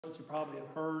that you probably have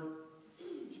heard,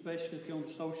 especially if you're on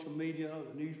social media, or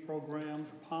the news programs,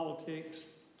 or politics.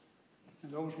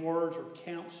 And those words are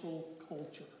cancel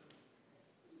culture.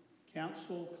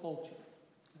 Cancel culture.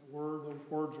 Those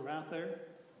words are out there.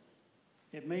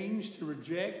 It means to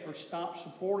reject or stop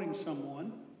supporting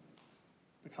someone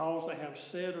because they have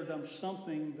said or done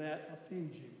something that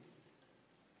offends you.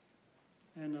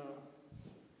 And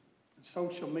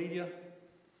social media,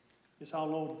 it's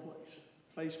all over the place.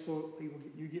 Facebook,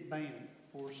 you get banned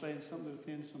for saying something that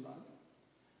offends somebody.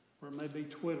 Or it may be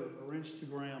Twitter or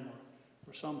Instagram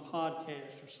or some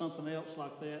podcast or something else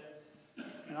like that.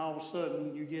 And all of a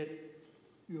sudden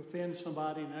you offend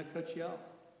somebody and that cuts you off.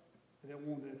 They don't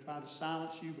want to try to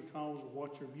silence you because of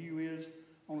what your view is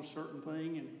on a certain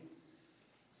thing.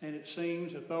 And it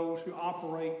seems that those who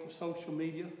operate the social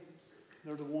media,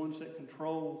 they're the ones that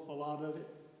control a lot of it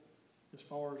as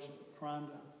far as trying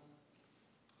to,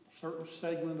 a certain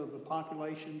segment of the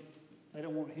population they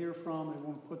don't want to hear from, they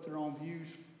want to put their own views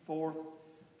forth,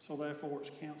 so therefore it's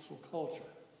cancel culture.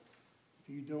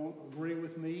 If you don't agree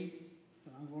with me,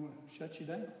 then I'm going to shut you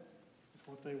down. That's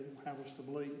what they have us to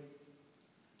believe.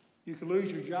 You can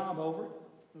lose your job over it.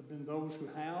 There have been those who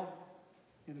have,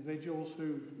 individuals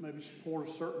who maybe support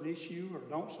a certain issue or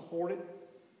don't support it.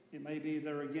 It may be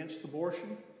they're against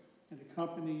abortion, and the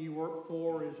company you work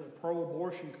for is a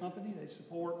pro-abortion company. They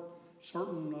support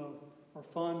certain or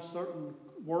fund certain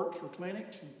works or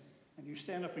clinics, and you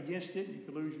stand up against it, and you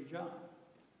could lose your job.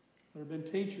 There have been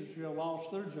teachers who have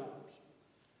lost their jobs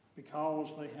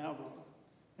because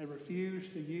they refuse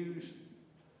to use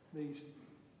these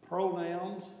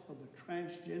pronouns of the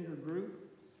transgender group.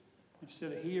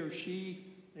 Instead of he or she,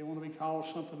 they want to be called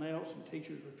something else, and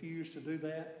teachers refuse to do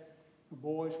that. The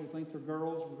boys who think they're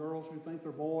girls and girls who think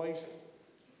they're boys,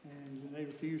 and they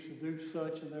refuse to do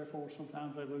such, and therefore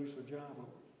sometimes they lose their job over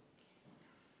it.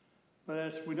 But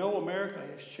as we know, America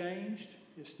has changed.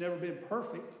 It's never been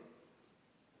perfect,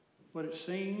 but it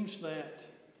seems that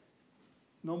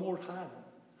no more hide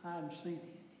and seek,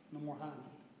 no more hiding.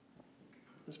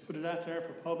 Let's put it out there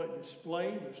for public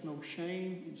display. There's no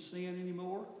shame in sin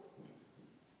anymore.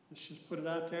 Let's just put it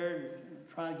out there and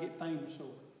try to get famous over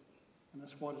it. And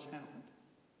that's what has happened.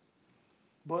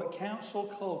 But cancel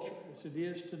culture, as it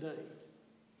is today,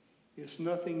 it's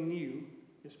nothing new.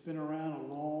 It's been around a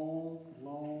long,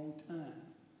 long time.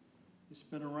 It's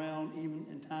been around even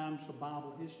in times of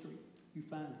Bible history. You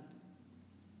find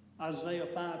it. Isaiah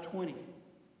 5:20.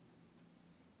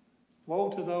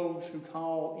 Woe to those who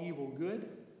call evil good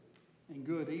and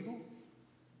good evil,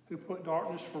 who put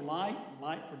darkness for light and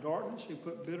light for darkness, who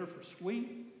put bitter for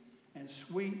sweet and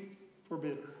sweet for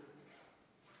bitter.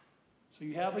 So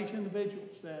you have these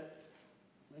individuals that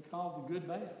they call the good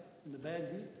bad and the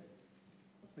bad good.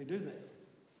 They do that.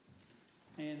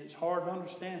 And it's hard to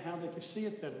understand how they can see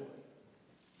it that way.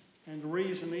 And the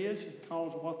reason is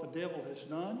because of what the devil has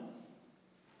done.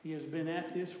 He has been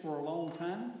at this for a long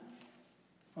time.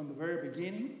 From the very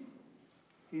beginning,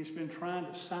 he's been trying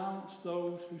to silence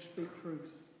those who speak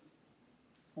truth.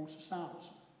 Wants to silence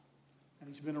them. And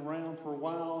he's been around for a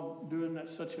while doing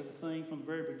such a thing from the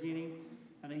very beginning.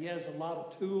 And he has a lot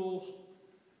of tools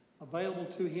available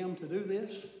to him to do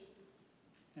this.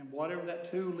 And whatever that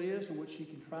tool is in which he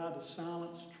can try to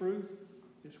silence truth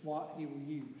is what he will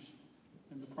use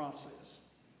in the process.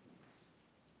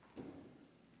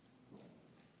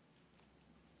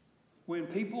 When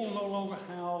people no longer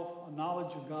have a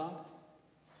knowledge of God,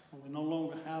 or they no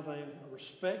longer have a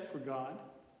respect for God,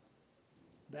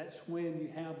 that's when you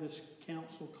have this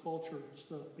cancel culture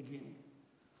stuff beginning.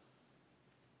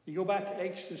 You go back to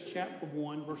Exodus chapter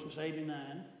 1, verses 8 and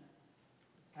 9,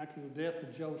 after the death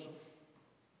of Joseph.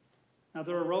 Now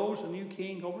there arose a new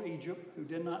king over Egypt who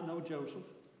did not know Joseph.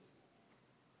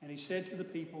 And he said to the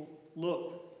people,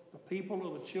 "Look, the people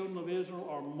of the children of Israel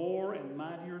are more and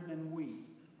mightier than we."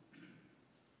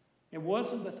 It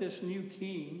wasn't that this new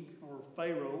king, or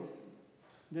Pharaoh,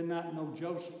 did not know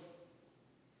Joseph.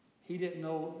 He didn't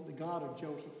know the God of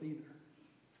Joseph either.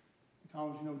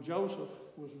 Because, Joseph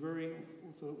was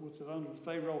under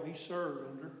Pharaoh he served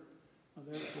under.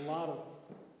 There was a lot of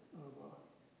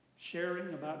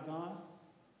sharing about God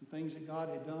and things that God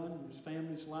had done in his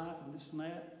family's life and this and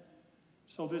that.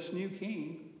 So this new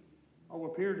king, over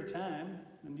a period of time,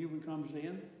 the new one comes in,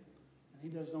 and he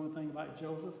doesn't know anything about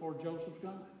Joseph or Joseph's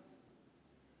God.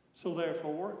 So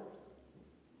therefore,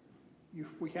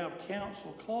 we have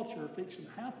cancel culture fixing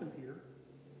to happen here,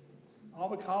 all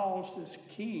because this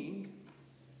king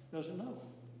doesn't know.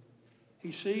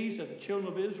 He sees that the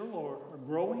children of Israel are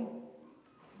growing.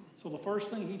 So the first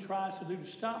thing he tries to do to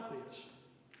stop this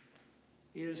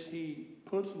is he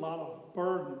puts a lot of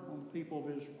burden on the people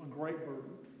of Israel, a great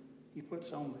burden. he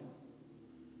puts on them.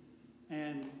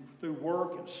 And through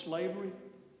work and slavery,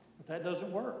 but that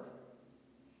doesn't work.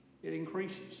 It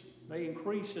increases. They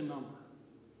increase in number.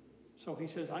 So he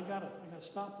says, I gotta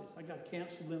stop this. I gotta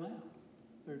cancel them out.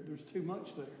 There's too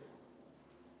much there.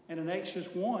 And in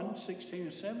Exodus 1, 16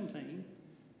 and 17,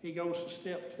 he goes to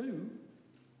step 2,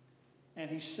 and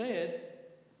he said,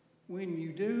 when you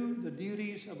do the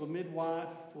duties of a midwife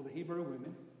for the Hebrew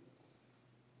women,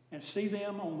 and see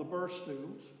them on the birth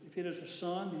stools, if it is a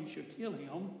son, then you shall kill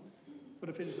him, but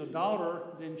if it is a daughter,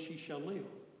 then she shall live.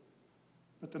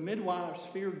 But the midwives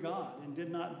feared God, and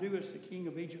did not do as the king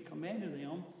of Egypt commanded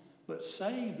them, but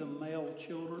saved the male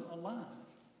children alive.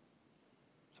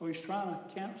 So he's trying to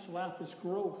cancel out this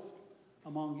growth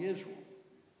among Israel.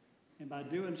 And by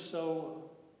doing so,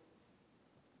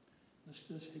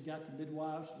 he got the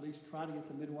midwives, at least try to get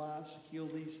the midwives to kill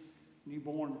these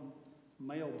newborn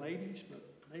male babies, but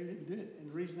they didn't do it. And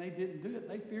the reason they didn't do it,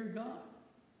 they feared God.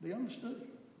 They understood him,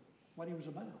 what he was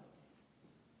about.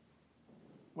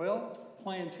 Well,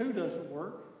 plan 2 doesn't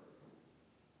work.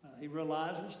 He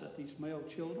realizes that these male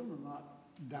children are not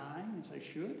dying as they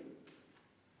should.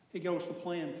 He goes to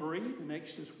plan 3 in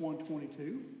Exodus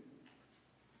 1:22.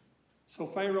 So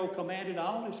Pharaoh commanded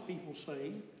all his people,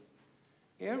 saying,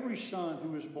 every son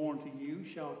who is born to you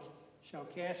shall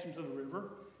cast into the river,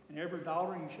 and every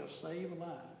daughter you shall save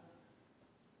alive.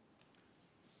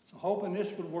 So hoping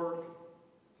this would work,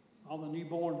 all the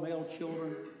newborn male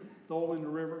children, throw them in the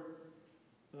river,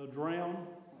 they'll drown.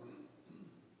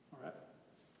 All right.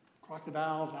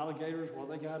 Crocodiles, alligators, what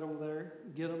they got over there,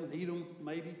 get them and eat them,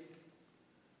 maybe.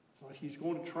 So he's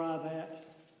going to try that.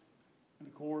 And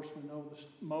of course, we know this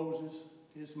Moses,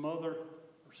 his mother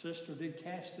or sister did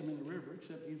cast him in the river,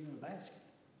 except he was in a basket.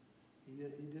 He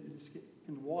didn't just get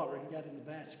in the water, he got in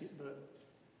the basket. But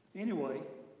anyway,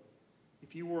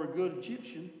 if you were a good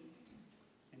Egyptian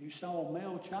and you saw a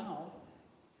male child,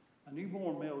 a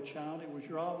newborn male child, it was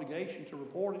your obligation to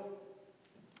report it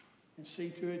and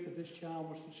see to it that this child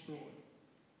was destroyed.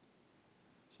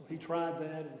 So he tried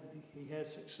that, and he had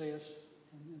success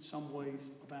in some ways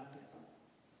about that.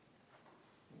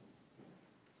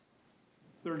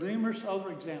 There are numerous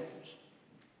other examples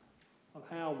of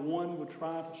how one would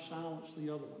try to silence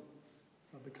the other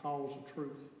one because of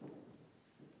truth.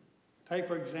 Take,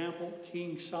 for example,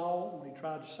 King Saul when he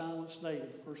tried to silence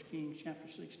David, 1 Kings chapter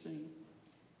 16.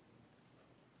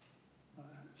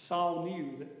 Saul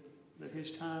knew that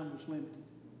his time was limited.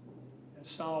 And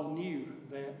Saul knew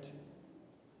that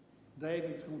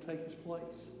David was going to take his place.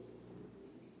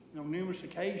 And on numerous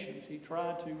occasions, he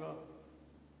tried to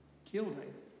kill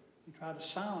David. He tried to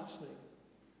silence David.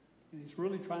 And he's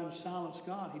really trying to silence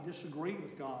God. He disagreed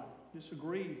with God,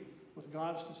 disagreed with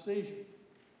God's decision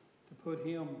to put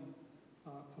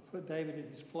David in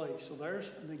his place. So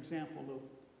there's an example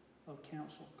of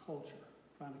counsel culture,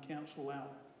 trying to counsel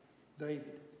out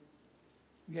David.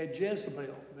 We had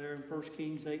Jezebel there in 1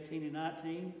 Kings 18 and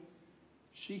 19.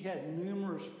 She had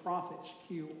numerous prophets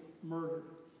killed, murdered,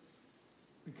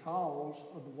 because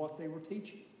of what they were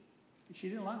teaching. And she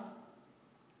didn't like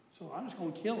it. So I'm just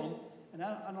going to kill them. And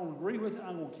I don't agree with it.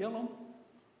 I'm going to kill them.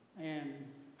 And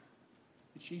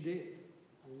she did.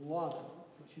 A lot of them.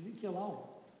 But she didn't kill all of them.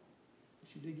 But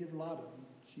she did get a lot of them.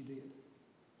 She did.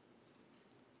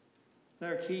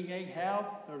 There, King Ahab.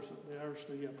 There's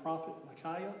the prophet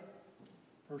Micaiah.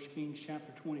 1 Kings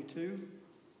chapter 22.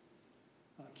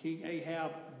 King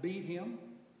Ahab beat him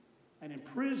and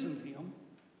imprisoned him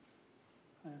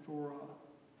and for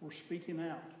speaking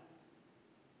out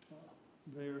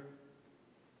there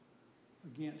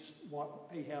against what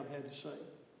Ahab had to say.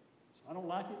 So I don't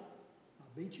like it. I'll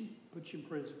beat you, put you in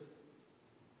prison.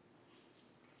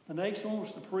 The next one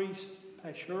was the priest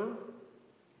Pashur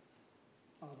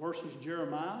versus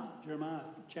Jeremiah. Jeremiah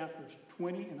chapters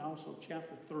 20 and also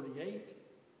chapter 38.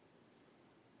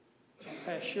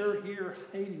 Pashur here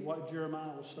hated what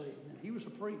Jeremiah was saying. And he was a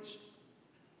priest.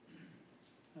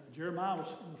 Jeremiah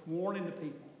was warning the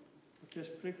people. But this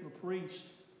particular priest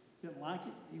didn't like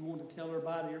it. He wanted to tell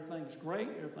everybody everything's great,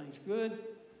 everything's good.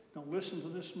 Don't listen to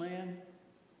this man.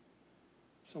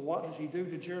 So what does he do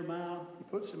to Jeremiah? He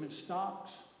puts him in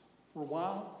stocks for a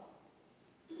while.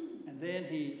 And then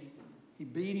he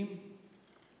beat him.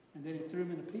 And then he threw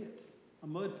him in a pit, a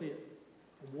mud pit,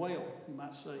 a well, you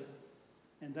might say.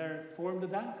 And there for him to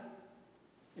die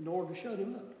in order to shut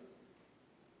him up.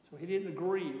 So he didn't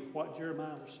agree with what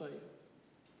Jeremiah was saying.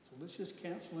 So let's just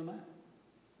cancel him out.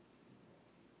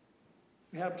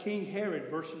 We have King Herod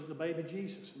versus the baby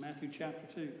Jesus in Matthew chapter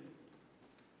 2.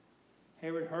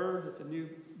 Herod heard that the new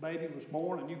baby was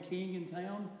born, a new king in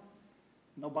town.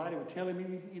 Nobody would tell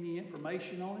him any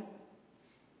information on it.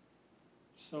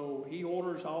 So he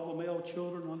orders all the male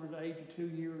children under the age of 2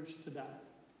 years to die.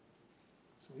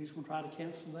 So he's going to try to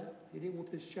cancel that. He didn't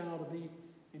want this child to be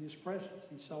in his presence.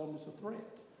 He saw him as a threat.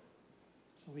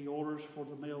 So he orders for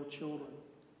the male children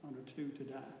under 2 to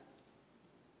die.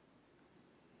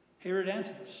 Herod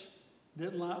Antipas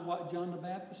didn't like what John the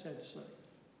Baptist had to say.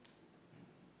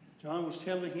 John was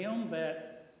telling him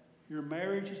that your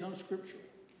marriage is unscriptural.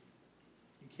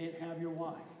 You can't have your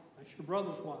wife. That's your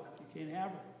brother's wife. You can't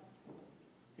have her.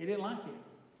 He didn't like it.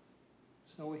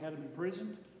 So he had him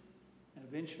imprisoned and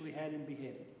eventually had him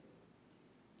beheaded.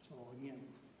 So again,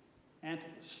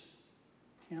 Antipas,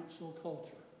 cancel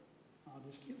culture. I'm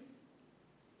just kidding.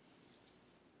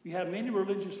 You have many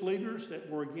religious leaders that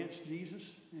were against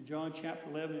Jesus, in John chapter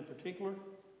 11 in particular.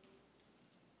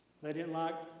 They didn't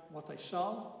like what they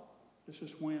saw. This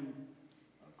is when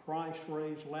Christ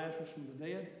raised Lazarus from the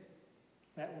dead.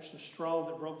 That was the straw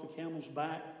that broke the camel's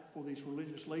back for these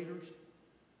religious leaders.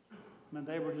 And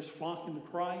they were just flocking to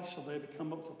Christ, so they would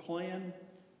come up with a plan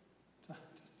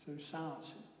to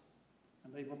silence him.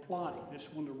 And they were plotting. This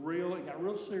when it got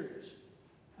real serious.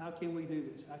 How can we do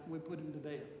this? How can we put him to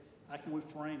death? How can we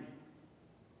frame him?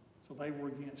 So they were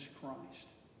against Christ.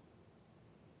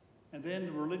 And then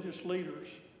the religious leaders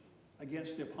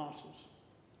against the apostles.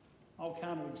 All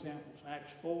kinds of examples.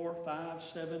 Acts 4, 5,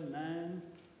 7, 9,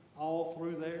 all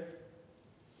through there.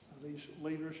 These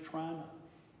leaders trying to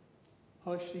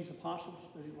hush these apostles.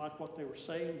 They didn't like what they were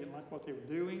saying, didn't like what they were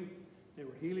doing. They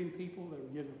were healing people. They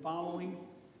were getting a following.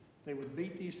 They would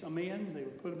beat these men. They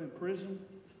would put them in prison,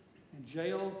 in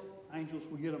jail. Angels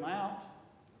would get them out.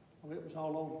 Well, it was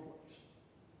all over the place.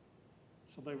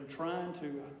 So they were trying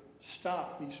to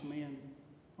stop these men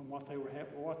from what they were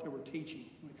teaching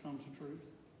when it comes to truth.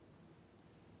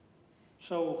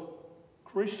 So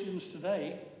Christians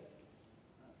today,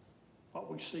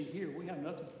 what we see here, we have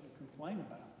nothing to complain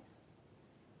about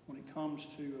when it comes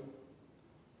to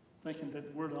thinking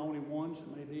that we're the only ones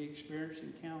that may be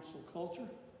experiencing cancel culture.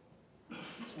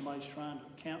 Somebody's trying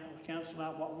to cancel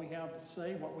out what we have to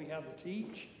say, what we have to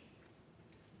teach,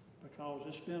 because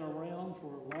it's been around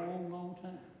for a long, long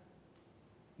time.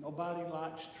 Nobody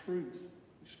likes truth,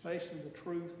 especially the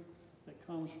truth that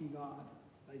comes from God.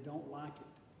 They don't like it.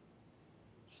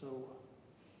 So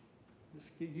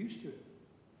just get used to it.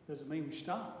 Doesn't mean we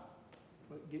stop,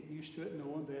 but get used to it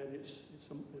knowing that it's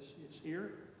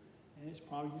here, and it's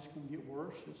probably just going to get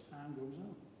worse as time goes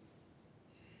on.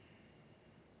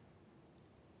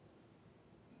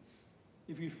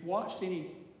 If you've watched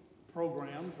any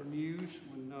programs or news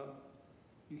when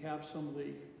you have some of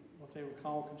what they would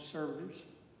call conservatives,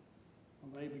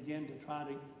 when they begin to try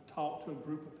to talk to a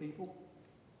group of people,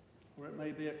 or it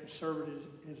may be a conservative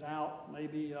is out,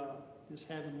 maybe just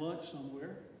having lunch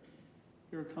somewhere.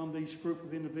 Here come these group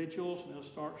of individuals, and they'll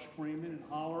start screaming and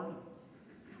hollering,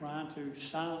 trying to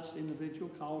silence the individual,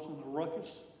 causing a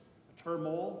ruckus, a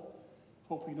turmoil,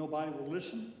 hoping nobody will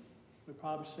listen. We've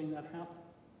probably seen that happen.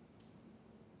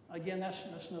 Again,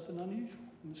 that's nothing unusual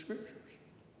in the Scriptures.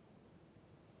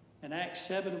 In Acts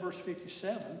 7, verse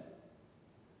 57,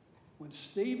 when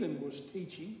Stephen was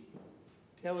teaching,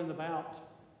 telling about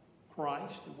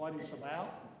Christ and what he was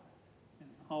about, and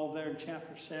all there in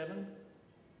chapter 7,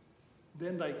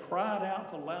 then they cried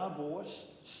out with a loud voice,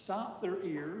 stopped their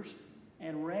ears,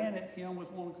 and ran at him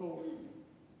with one accord.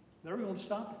 They were going to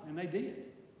stop it, and they did.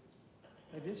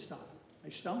 They did stop it.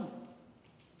 They stoned him.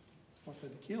 Of course, they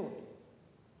killed him.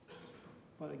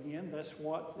 But again, that's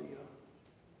what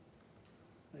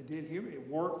they did here. It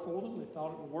worked for them. They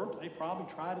thought it would work. They probably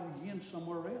tried it again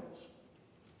somewhere else.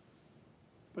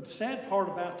 But the sad part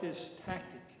about this tactic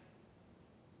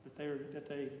that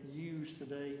they use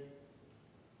today,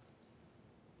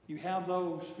 you have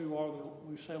those who are,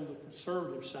 we say, on the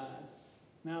conservative side.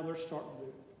 Now they're starting to do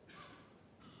it.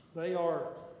 They are,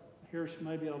 here's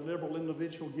maybe a liberal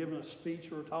individual giving a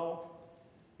speech or a talk.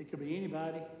 It could be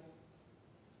anybody.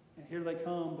 And here they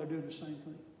come, they're doing the same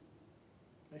thing.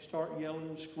 They start yelling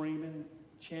and screaming,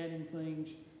 chanting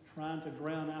things, trying to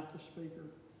drown out the speaker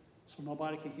so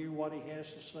nobody can hear what he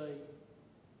has to say.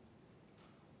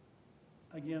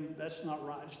 Again, that's not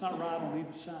right. It's not right on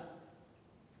either side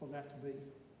for that to be.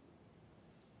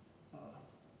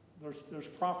 There's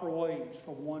proper ways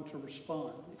for one to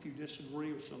respond if you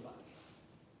disagree with somebody.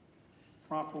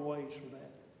 Proper ways for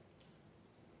that.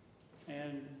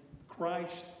 And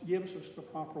Christ gives us the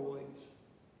proper ways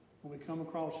when we come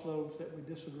across those that we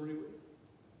disagree with,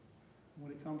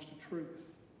 when it comes to truth.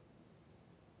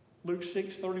 Luke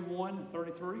 6:31 and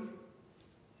 33.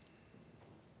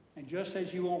 And just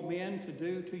as you want men to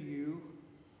do to you,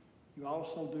 you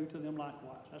also do to them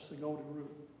likewise. That's the golden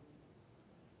rule.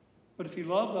 But if you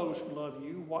love those who love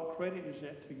you, what credit is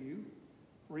that to you?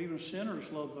 For even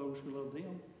sinners love those who love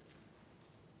them.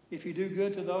 If you do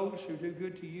good to those who do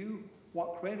good to you,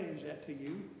 what credit is that to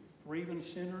you? For even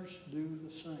sinners do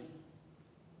the same.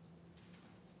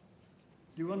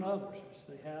 Do unto others as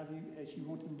they have you, as you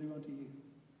want them to do unto you.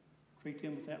 Treat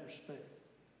them with that respect.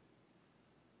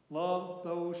 Love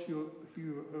those who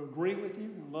agree with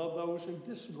you, and love those who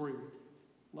disagree with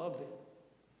you. Love them.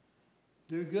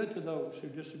 Do good to those who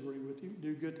disagree with you.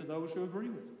 Do good to those who agree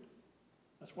with you.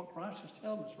 That's what Christ is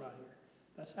telling us right here.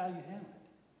 That's how you handle it.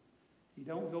 You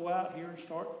don't go out here and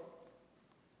start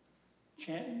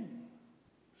chanting,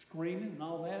 screaming, and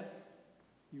all that.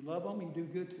 You love them, you do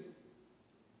good to them.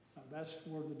 Now, that's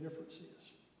where the difference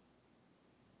is.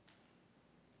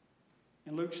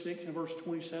 In Luke 6 and verse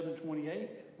 27, 28,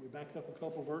 we back up a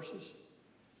couple verses.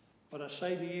 But I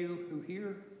say to you who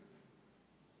hear,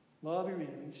 love your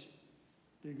enemies,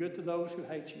 do good to those who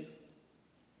hate you,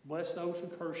 bless those who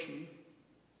curse you,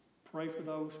 pray for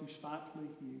those who spitefully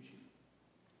use you.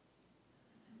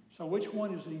 So which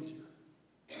one is easier?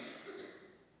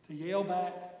 To yell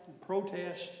back and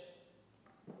protest,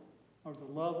 or to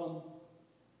love them,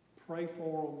 pray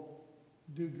for them,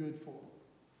 do good for them?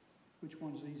 Which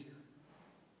one's easier?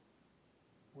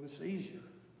 Well, it's easier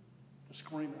to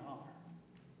scream and holler.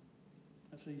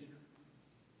 That's easier.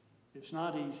 It's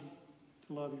not easy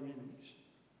to love your enemies.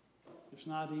 It's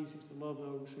not easy to love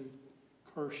those who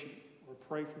curse you or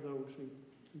pray for those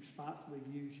who spitefully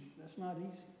use you. That's not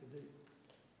easy to do.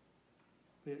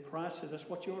 But Christ said that's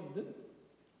what you ought to do.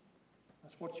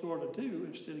 That's what you ought to do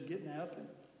instead of getting out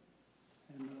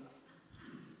and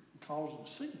causing a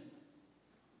scene.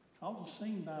 Cause a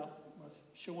scene by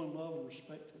showing love and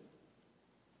respect to them.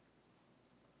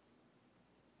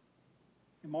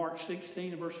 In Mark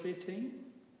 16 and verse 15,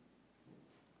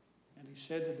 and he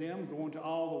said to them, go into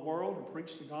all the world and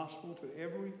preach the gospel to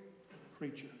every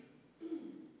creature.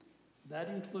 That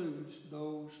includes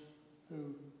those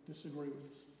who disagree with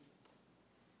us.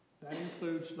 That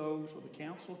includes those of the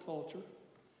council culture.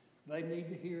 They need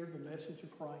to hear the message of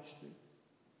Christ too.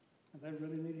 And they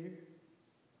really need to hear it.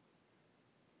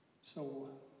 So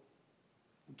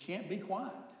we can't be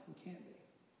quiet. We can't be.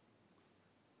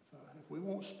 If we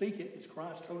won't speak it, as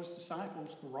Christ told his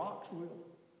disciples, the rocks will.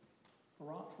 The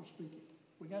rocks will speak it.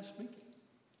 We got to speak it.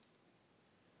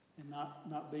 And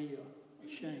not be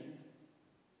ashamed,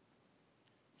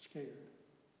 scared.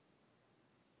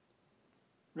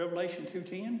 Revelation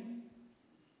 2:10.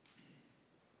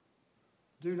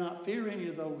 Do not fear any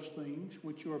of those things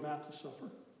which you are about to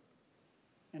suffer.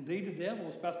 Indeed, the devil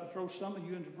is about to throw some of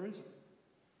you into prison,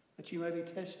 that you may be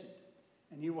tested,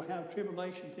 and you will have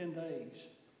tribulation 10 days.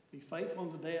 Be faithful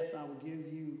unto death, and I will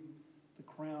give you the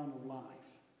crown of life.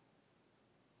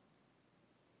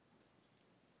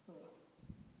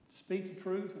 Speak the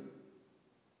truth, and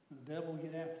the devil will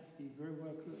get after you. He very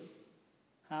well could.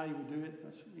 How you will do it,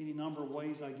 that's any number of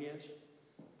ways, I guess.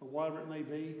 But whatever it may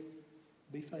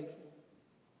be faithful.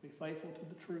 Be faithful to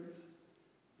the truth.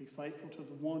 Be faithful to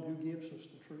the one who gives us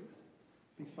the truth.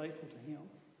 Be faithful to him.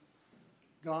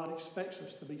 God expects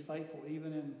us to be faithful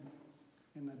even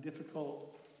in the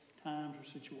difficult times or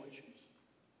situations.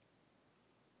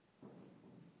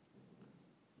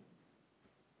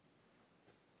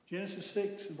 Genesis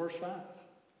 6 and verse 5.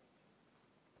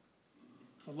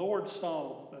 The Lord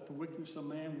saw that the wickedness of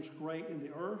man was great in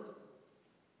the earth,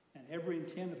 and every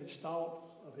intent of his thoughts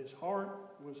of his heart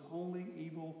was only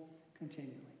evil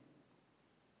continually.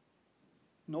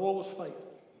 Noah was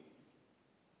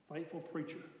faithful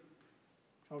preacher.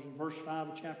 Because in verse 5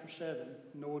 of chapter 7,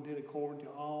 Noah did according to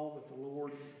all that the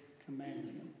Lord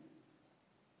commanded him.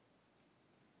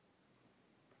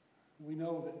 We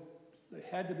know that there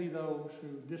had to be those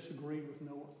who disagreed with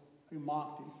Noah, who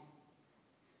mocked him.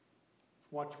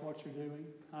 Watch what you're doing,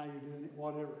 how you're doing it,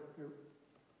 whatever.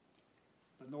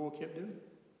 But Noah kept doing it.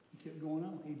 He kept going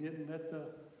on. He didn't let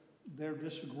their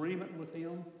disagreement with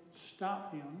him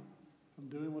stop him from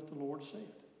doing what the Lord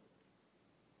said.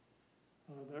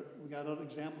 We got other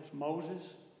examples.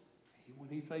 Moses, when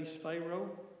he faced Pharaoh,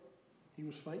 he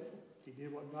was faithful. He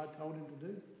did what God told him to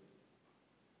do.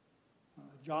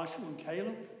 Joshua and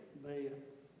Caleb,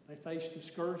 they faced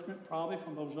discouragement probably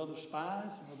from those other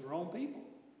spies and of their own people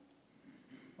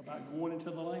about going into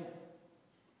the land.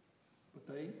 But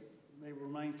they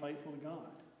remained faithful to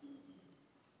God.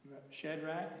 You got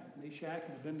Shadrach, Meshach,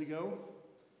 and Abednego.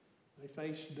 They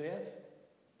faced death,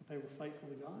 but they were faithful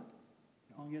to God.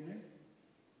 They hung in there.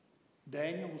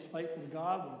 Daniel was faithful to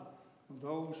God when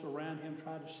those around him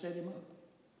tried to set him up.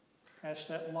 Passed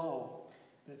that law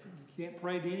that you can't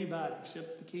pray to anybody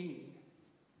except the king,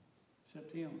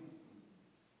 except him.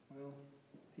 Well,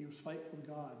 he was faithful to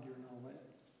God during all that.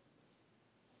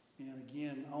 And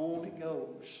again, on it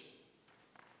goes.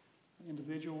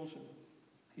 Individuals in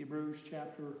Hebrews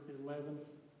chapter 11,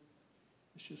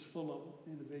 it's just full of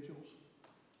individuals.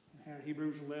 And how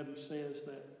Hebrews 11 says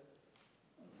that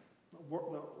the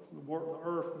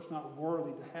earth was not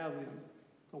worthy to have them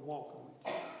to walk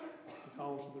on it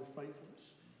because of their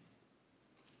faithfulness.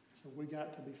 So we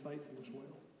got to be faithful as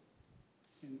well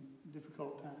in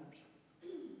difficult times.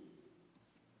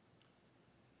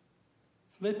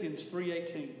 Philippians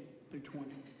 3:18 through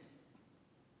 20.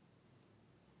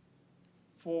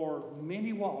 For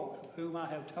many walk, of whom I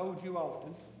have told you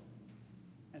often,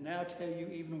 and now tell you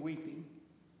even weeping,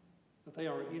 that they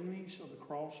are enemies of the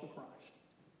cross of Christ,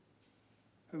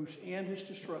 whose end is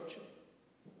destruction,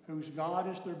 whose God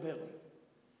is their belly,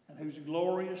 and whose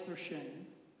glory is their shame,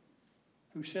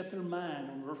 who set their mind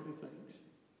on earthly things.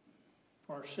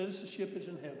 For our citizenship is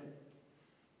in heaven,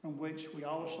 from which we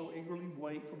also eagerly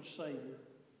wait for the Savior,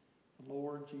 the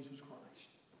Lord Jesus Christ.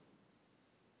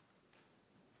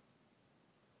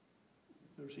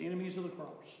 There's enemies of the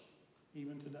cross,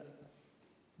 even today.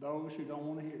 Those who don't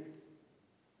want to hear it.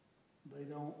 They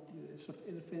don't,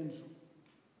 it offends them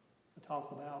to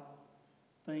talk about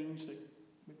things that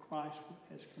Christ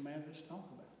has commanded us to talk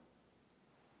about.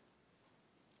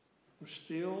 We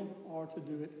still are to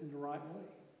do it in the right way.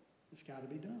 It's got to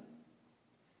be done.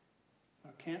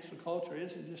 Cancel culture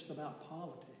isn't just about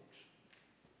politics.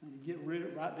 When you get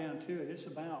right down to it, it's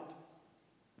about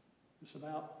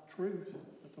truth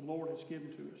that the Lord has given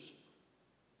to us.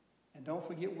 And don't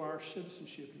forget where our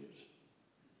citizenship is.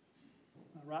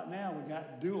 Now, right now, we've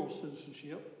got dual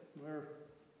citizenship. We're,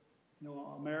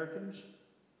 Americans,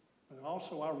 but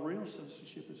also our real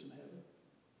citizenship is in heaven.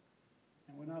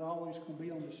 And we're not always going to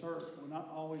be on this earth. We're not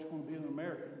always going to be an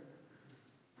American.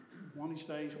 One of these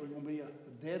days, we're going to be a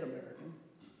dead American.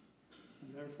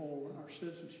 And therefore, our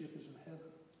citizenship is in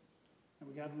heaven. And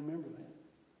we've got to remember that.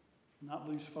 Not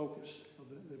lose focus of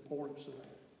the importance of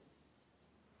that.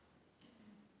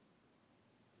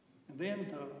 And then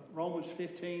Romans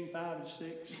 15:5 and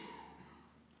 6.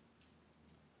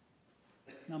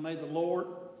 Now may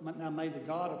the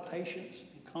God of patience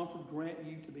and comfort grant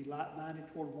you to be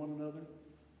like-minded toward one another,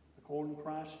 according to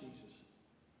Christ Jesus,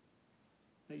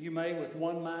 that you may with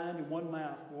one mind and one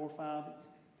mouth glorify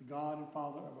the God and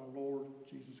Father of our Lord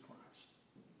Jesus Christ.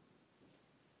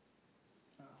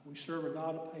 We serve a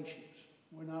God of patience.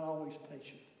 We're not always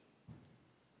patient.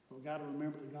 But we've got to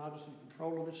remember that God is in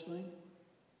control of this thing.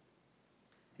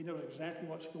 He knows exactly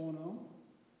what's going on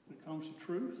when it comes to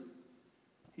truth.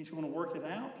 He's going to work it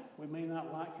out. We may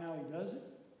not like how he does it,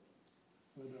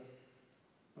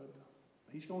 but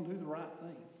he's going to do the right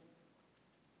thing.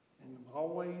 And we'll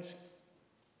always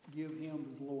give him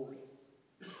the glory.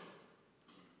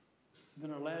 And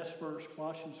then our last verse,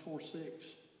 Colossians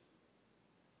 4:6.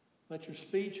 Let your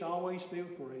speech always be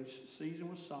with grace, seasoned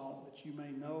with salt, that you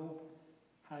may know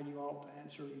how you ought to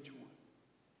answer each one.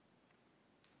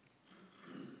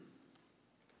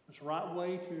 It's the right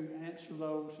way to answer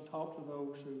those, to talk to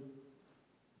those who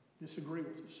disagree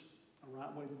with us. A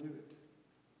right way to do it.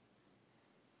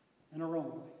 And a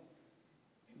wrong way.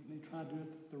 We need to try to do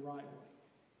it the right way.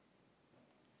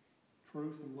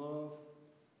 Truth and love,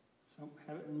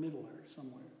 have it in the middle there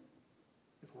somewhere.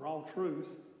 If we're all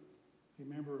truth,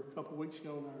 remember a couple of weeks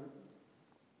ago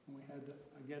when we had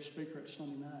a guest speaker at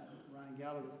Sunday night, Ryan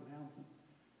Gallagher from Hamilton.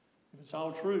 If it's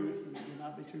all truth, then we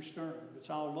might be too stern. If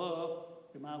it's all love,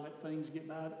 we might let things get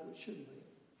by that it shouldn't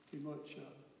be. Too much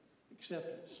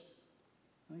acceptance.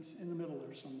 And he's in the middle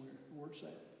there somewhere, where it's at.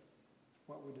 It's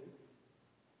what we do.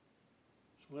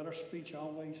 So let our speech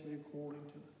always be according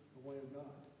to the way of God.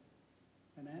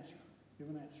 And answer. Give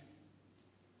an answer.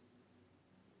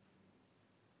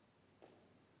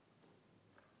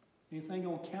 Anything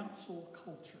on council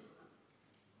culture?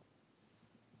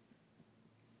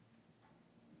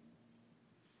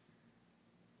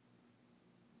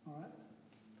 All right.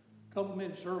 A couple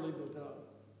minutes early, but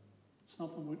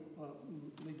something we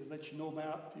need to let you know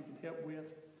about, if you can help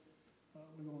with.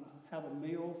 We're going to have a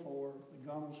meal for the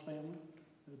Gunnels family.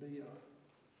 It'll be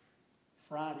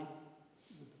Friday.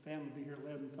 The family will be here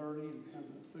at 11:30 and have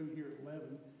the food here at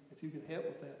 11. If you can help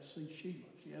with that, see Sheila.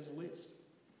 She has a list.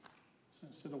 So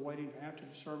instead of waiting after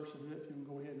the service to do it, if you can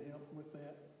go ahead and help with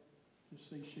that, just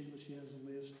see Sheila. She has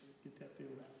a list. Get that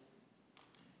filled out.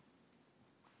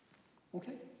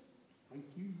 Okay. Thank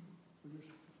you for your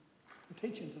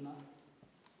attention tonight.